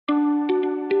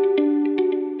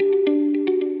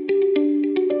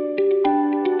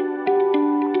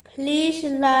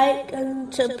like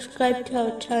and subscribe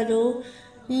to our channel.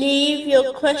 Leave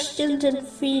your questions and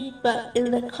feedback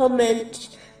in the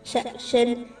comments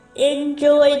section.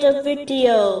 Enjoy the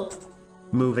video.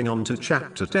 Moving on to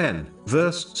chapter 10,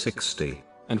 verse 60.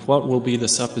 And what will be the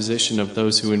supposition of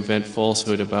those who invent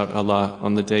falsehood about Allah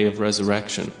on the day of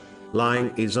resurrection?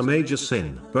 Lying is a major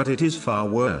sin, but it is far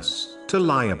worse to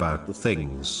lie about the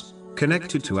things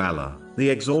connected to Allah, the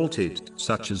Exalted,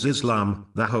 such as Islam,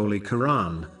 the Holy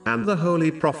Quran, and the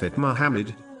Holy Prophet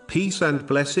Muhammad, peace and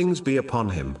blessings be upon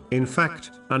him. In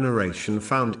fact, a narration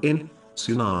found in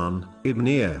Sunan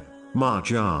Ibn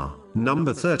Majah,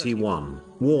 number 31,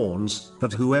 warns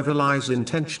that whoever lies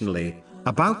intentionally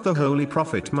about the Holy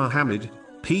Prophet Muhammad,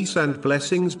 peace and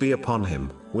blessings be upon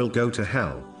him, will go to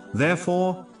hell.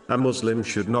 Therefore, a Muslim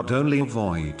should not only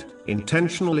avoid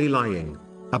intentionally lying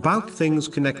about things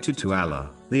connected to Allah,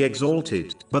 the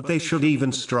Exalted, but they should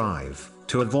even strive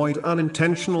to avoid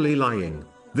unintentionally lying.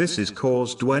 This is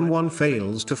caused when one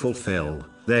fails to fulfill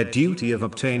their duty of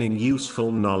obtaining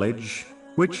useful knowledge,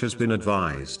 which has been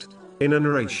advised in a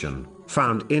narration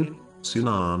found in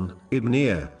Sunan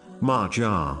Ibn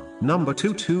Majah, number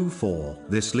 224.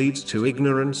 This leads to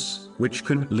ignorance, which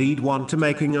can lead one to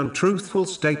making untruthful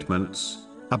statements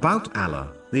about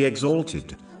Allah, the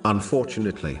Exalted.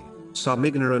 Unfortunately, some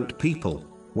ignorant people,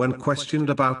 when questioned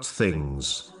about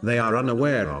things they are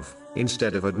unaware of,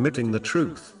 instead of admitting the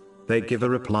truth, they give a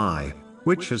reply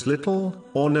which has little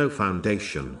or no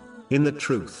foundation in the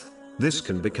truth. This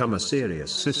can become a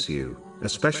serious issue,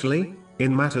 especially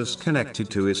in matters connected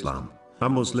to Islam. A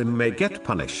Muslim may get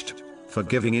punished for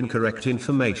giving incorrect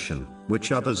information,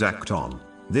 which others act on.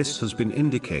 This has been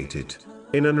indicated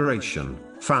in a narration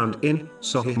found in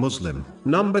Sahih Muslim,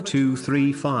 number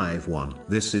 2351.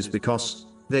 This is because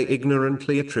they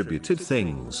ignorantly attributed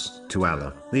things to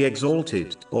Allah, the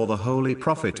Exalted, or the Holy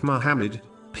Prophet Muhammad,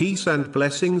 peace and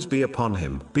blessings be upon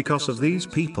him. Because of these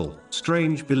people,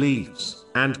 strange beliefs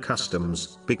and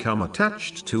customs become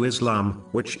attached to Islam,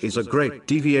 which is a great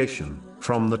deviation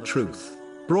from the truth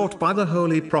brought by the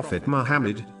Holy Prophet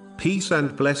Muhammad, peace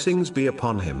and blessings be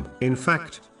upon him. In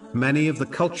fact, many of the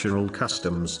cultural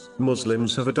customs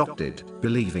Muslims have adopted,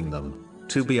 believing them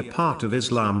to be a part of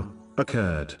Islam,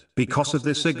 occurred because of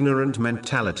this ignorant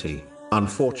mentality.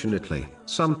 Unfortunately,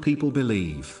 some people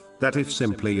believe that if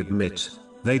simply admit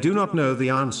they do not know the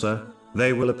answer,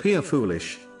 they will appear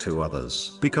foolish to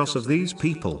others. Because of these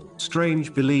people,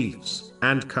 strange beliefs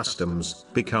and customs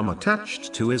become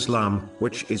attached to Islam,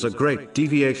 which is a great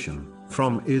deviation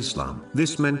from Islam.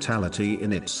 This mentality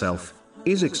in itself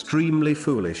is extremely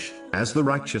foolish, as the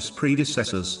righteous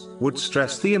predecessors would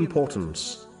stress the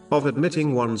importance of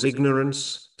admitting one's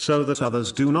ignorance, so that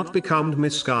others do not become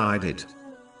misguided.